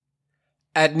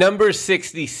At number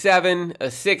 67,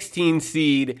 a 16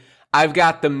 seed, I've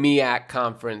got the MEAC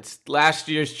conference. Last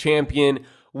year's champion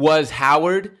was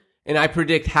Howard, and I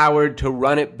predict Howard to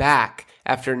run it back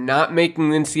after not making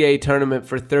the NCAA tournament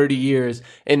for 30 years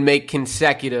and make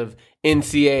consecutive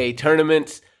NCAA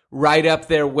tournaments. Right up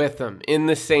there with them in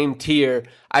the same tier,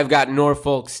 I've got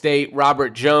Norfolk State.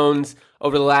 Robert Jones,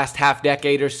 over the last half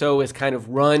decade or so, has kind of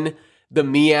run the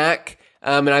MEAC,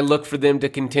 and I look for them to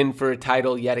contend for a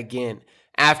title yet again.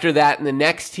 After that, in the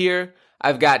next tier,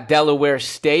 I've got Delaware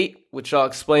State, which I'll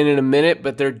explain in a minute,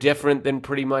 but they're different than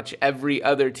pretty much every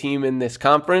other team in this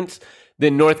conference.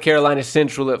 Then North Carolina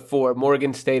Central at 4,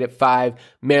 Morgan State at 5,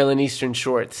 Maryland Eastern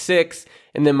Shore at 6,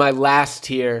 and then my last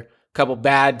tier, a couple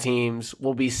bad teams,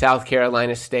 will be South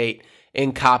Carolina State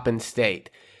and Coppin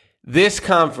State. This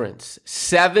conference,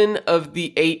 7 of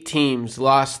the 8 teams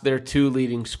lost their 2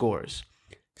 leading scorers.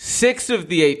 6 of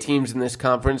the 8 teams in this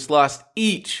conference lost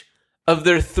each of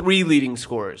their 3 leading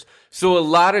scorers. So a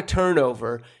lot of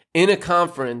turnover in a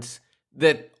conference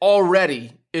that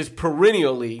already is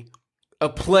perennially a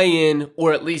play-in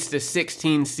or at least a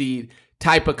 16 seed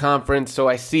type of conference. So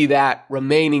I see that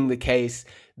remaining the case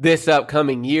this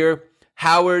upcoming year.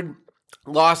 Howard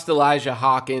lost Elijah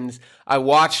Hawkins. I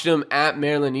watched him at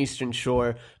Maryland Eastern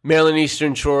Shore. Maryland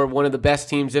Eastern Shore, one of the best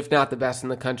teams, if not the best in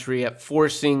the country, at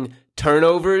forcing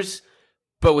turnovers.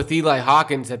 But with Eli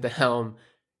Hawkins at the helm,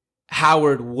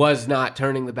 Howard was not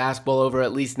turning the basketball over,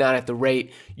 at least not at the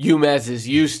rate UMass is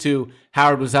used to.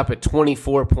 Howard was up by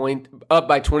 24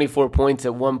 points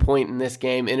at one point in this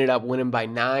game, ended up winning by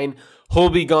 9. He'll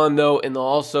be gone, though, and they'll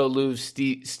also lose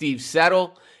Steve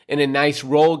Settle and a nice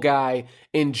role guy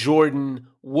in Jordan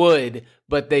Wood.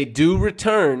 But they do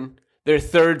return their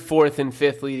 3rd, 4th, and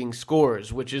 5th leading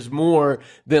scorers, which is more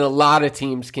than a lot of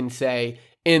teams can say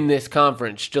in this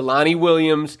conference. Jelani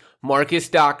Williams, Marcus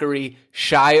Dockery,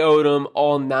 Shai Odom,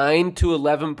 all 9 to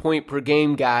 11 point per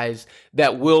game guys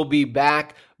that will be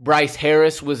back. Bryce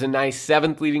Harris was a nice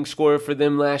 7th leading scorer for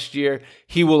them last year.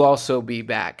 He will also be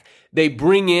back. They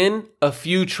bring in a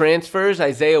few transfers.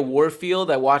 Isaiah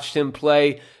Warfield, I watched him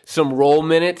play some role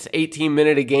minutes,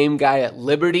 18-minute-a-game guy at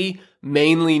Liberty,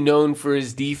 mainly known for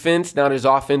his defense, not his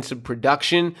offensive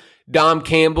production. Dom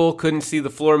Campbell couldn't see the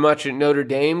floor much at Notre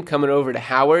Dame, coming over to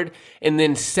Howard. And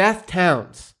then Seth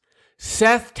Towns.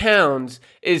 Seth Towns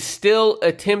is still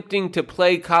attempting to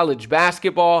play college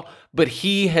basketball, but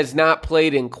he has not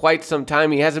played in quite some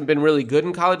time. He hasn't been really good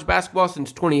in college basketball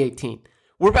since 2018.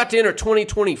 We're about to enter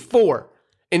 2024,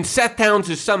 and Seth Towns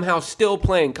is somehow still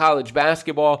playing college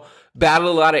basketball.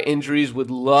 Battled a lot of injuries. Would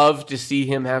love to see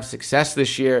him have success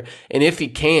this year. And if he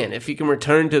can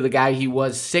return to the guy he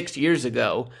was 6 years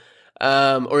ago,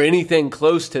 or anything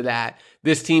close to that,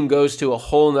 this team goes to a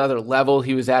whole nother level.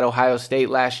 He was at Ohio State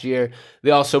last year.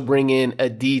 They also bring in a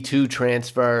D2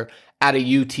 transfer out of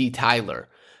UT Tyler.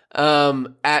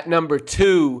 At number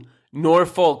 2,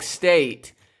 Norfolk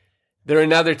State. They're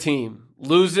another team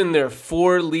losing their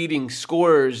 4 leading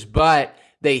scorers, but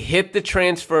they hit the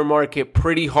transfer market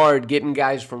pretty hard, getting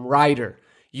guys from Rider,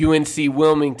 UNC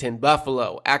Wilmington,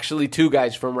 Buffalo, actually 2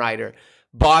 guys from Rider,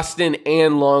 Boston,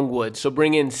 and Longwood. So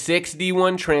bring in 6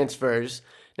 D1 transfers.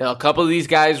 Now, a couple of these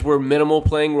guys were minimal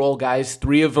playing role guys.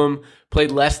 3 of them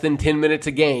played less than 10 minutes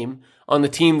a game on the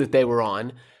team that they were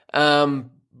on.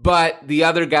 But the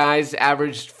other guys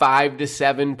averaged 5 to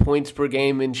 7 points per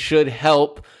game and should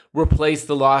help replace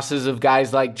the losses of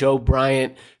guys like Joe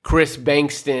Bryant, Chris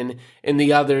Bankston, and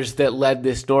the others that led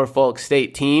this Norfolk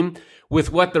State team.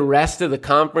 With what the rest of the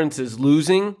conference is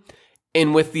losing,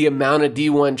 and with the amount of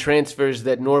D1 transfers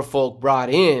that Norfolk brought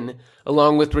in,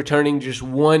 along with returning just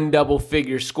 1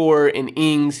 double-figure scorer in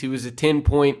Ings, he was a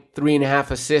 10-point,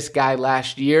 3.5 assist guy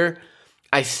last year,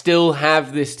 I still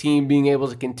have this team being able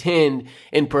to contend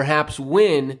and perhaps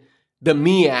win the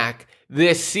MEAC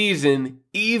this season,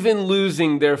 even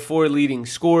losing their 4 leading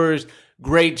scorers.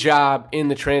 Great job in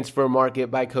the transfer market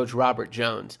by Coach Robert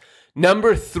Jones.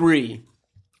 Number 3,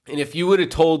 and if you would have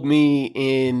told me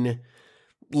in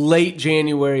late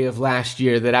January of last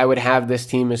year that I would have this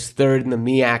team as 3rd in the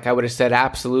MEAC, I would have said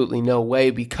absolutely no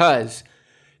way, because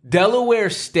Delaware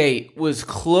State was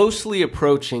closely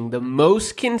approaching the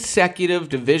most consecutive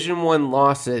Division I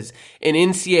losses in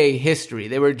NCAA history.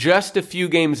 They were just a few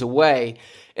games away,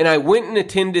 and I went and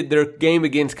attended their game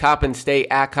against Coppin State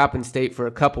at Coppin State for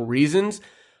a couple reasons.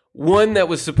 One, that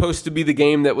was supposed to be the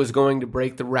game that was going to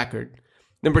break the record.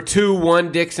 Number 2,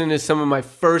 Juan Dixon is some of my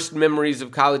first memories of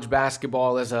college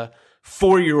basketball as a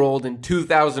 4-year-old in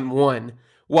 2001.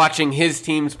 Watching his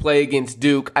teams play against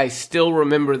Duke, I still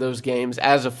remember those games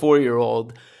as a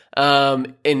 4-year-old,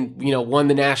 and won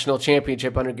the national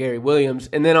championship under Gary Williams.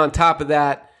 And then on top of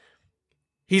that,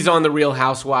 He's on the Real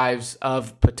Housewives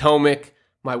of Potomac.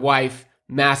 My wife,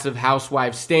 massive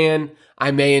Housewives stan.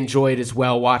 I may enjoy it as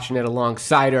well, watching it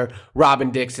alongside her.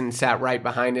 Robin Dixon sat right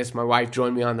behind us. My wife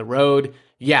joined me on the road.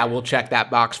 Yeah, we'll check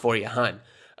that box for you, hun.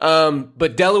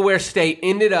 But Delaware State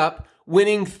ended up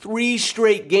winning 3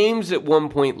 straight games at one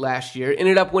point last year,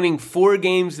 ended up winning 4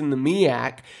 games in the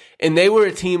MEAC, and they were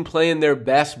a team playing their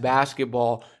best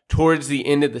basketball towards the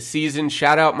end of the season.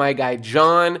 Shout out my guy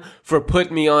John for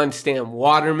putting me on Stam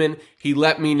Waterman. He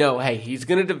let me know, hey, he's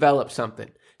going to develop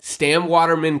something. Stam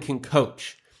Waterman can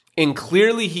coach. And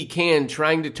clearly he can,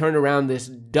 trying to turn around this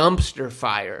dumpster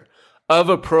fire of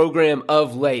a program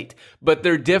of late. But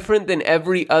they're different than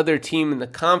every other team in the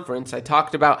conference. I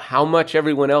talked about how much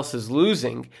everyone else is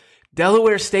losing.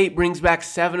 Delaware State brings back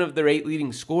 7 of their 8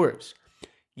 leading scorers.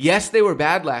 Yes, they were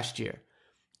bad last year,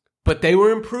 but they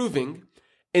were improving.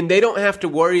 And they don't have to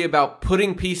worry about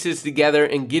putting pieces together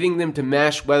and getting them to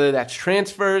mesh, whether that's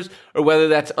transfers or whether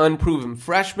that's unproven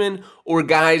freshmen or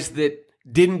guys that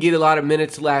didn't get a lot of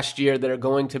minutes last year that are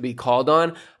going to be called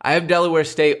on. I have Delaware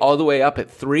State all the way up at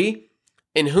 3,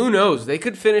 and who knows, they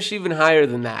could finish even higher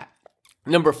than that.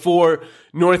 Number 4,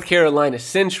 North Carolina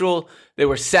Central. They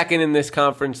were second in this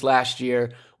conference last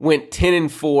year, went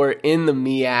 10-4 in the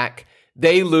MEAC.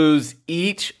 They lose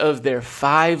each of their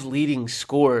 5 leading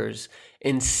scorers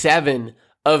in 7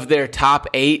 of their top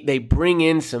 8. They bring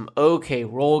in some OK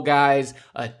role guys,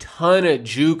 a ton of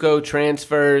JUCO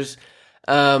transfers.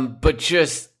 But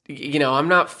just, I'm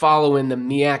not following the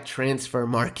MEAC transfer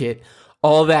market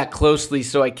all that closely,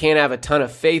 so I can't have a ton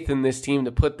of faith in this team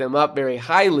to put them up very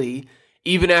highly,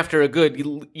 even after a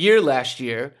good year last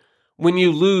year, when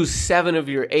you lose 7 of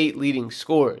your 8 leading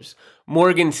scorers.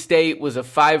 Morgan State was a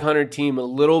 500 team, a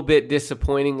little bit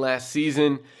disappointing last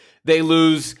season. They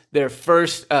lose their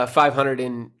first 500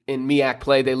 in MEAC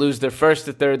play. They lose their first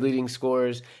to third leading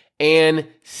scorers and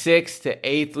 6th to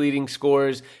 8th leading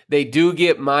scorers. They do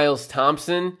get Miles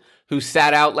Thompson, who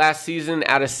sat out last season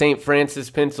out of St.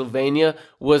 Francis, Pennsylvania,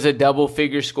 was a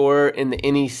double-figure scorer in the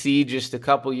NEC just a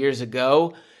couple years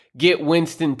ago. Get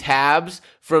Winston Tabbs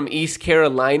from East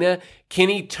Carolina. Can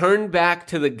he turn back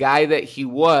to the guy that he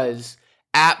was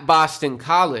at Boston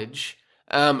College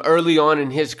early on in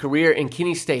his career, and can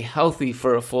he stay healthy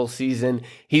for a full season?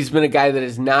 He's been a guy that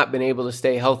has not been able to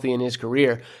stay healthy in his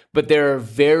career, but there are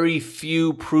very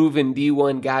few proven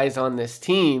D1 guys on this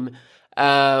team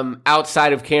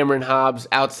outside of Cameron Hobbs,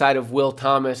 outside of Will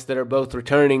Thomas, that are both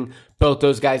returning. Both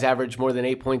those guys averaged more than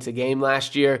 8 points a game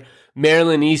last year.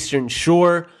 Maryland Eastern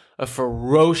Shore, a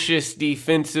ferocious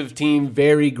defensive team,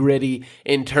 very gritty,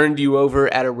 and turned you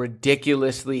over at a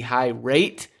ridiculously high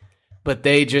rate. But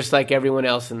they, just like everyone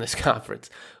else in this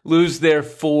conference, lose their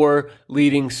 4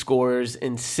 leading scorers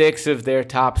in 6 of their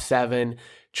top 7,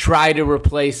 try to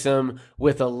replace them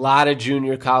with a lot of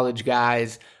junior college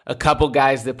guys, a couple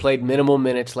guys that played minimal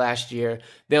minutes last year.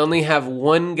 They only have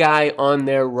 1 guy on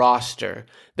their roster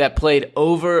that played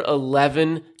over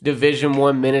 11 Division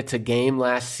I minutes a game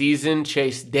last season.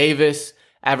 Chase Davis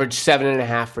averaged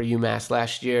 7.5 for UMass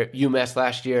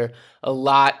last year. A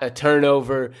lot, a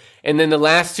turnover. And then the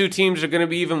last 2 teams are going to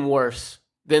be even worse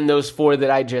than those 4 that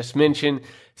I just mentioned.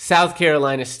 South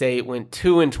Carolina State went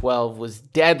 2-12, was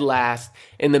dead last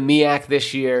in the MEAC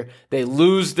this year. They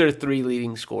lose their 3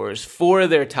 leading scorers, 4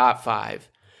 of their top 5.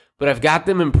 But I've got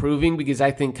them improving because I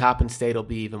think Coppin State will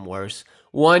be even worse.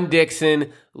 Juan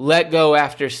Dixon, let go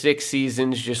after 6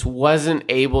 seasons, just wasn't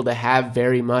able to have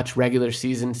very much regular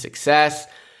season success.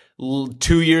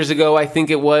 2 years ago, I think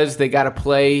it was, they got to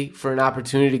play for an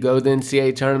opportunity to go to the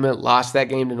NCAA tournament, lost that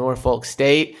game to Norfolk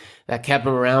State. That kept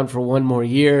him around for 1 more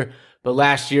year. But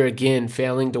last year, again,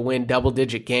 failing to win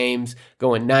double-digit games,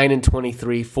 going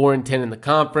 9-23, 4-10 in the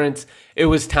conference. It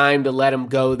was time to let him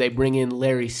go. They bring in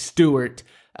Larry Stewart,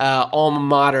 alma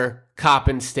mater,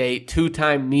 Coppin State,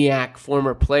 2-time MEAC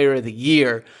former player of the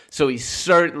year. So he's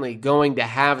certainly going to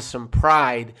have some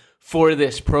pride for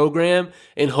this program,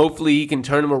 and hopefully he can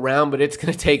turn them around, but it's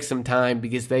going to take some time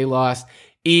because they lost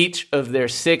each of their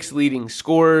 6 leading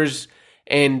scorers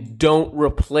and don't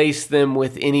replace them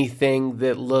with anything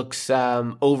that looks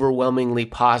overwhelmingly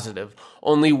positive.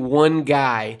 Only 1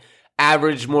 guy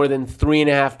averaged more than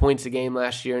 3.5 points a game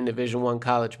last year in Division I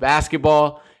college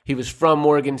basketball. He was from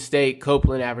Morgan State.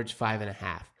 Copeland averaged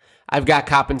 5.5. I've got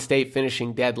Coppin State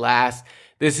finishing dead last.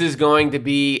 This is going to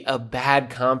be a bad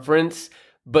conference,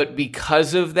 but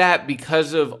because of that,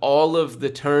 because of all of the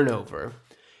turnover,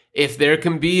 if there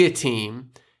can be a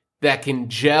team that can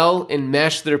gel and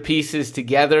mesh their pieces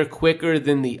together quicker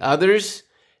than the others,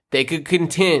 they could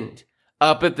contend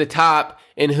up at the top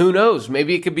And who knows,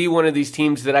 maybe it could be one of these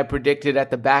teams that I predicted at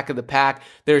the back of the pack.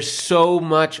 There's so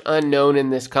much unknown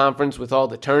in this conference with all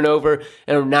the turnover,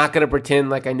 and I'm not going to pretend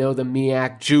like I know the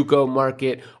MEAC JUCO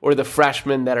market or the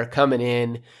freshmen that are coming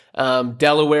in.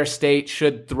 Delaware State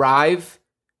should thrive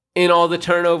in all the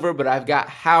turnover, but I've got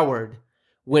Howard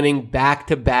winning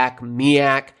back-to-back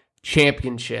MEAC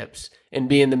championships and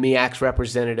being the MEAC's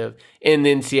representative in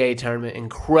the NCAA tournament.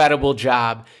 Incredible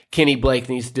job Kenny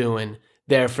Blakeney's doing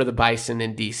there for the Bison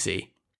in D.C.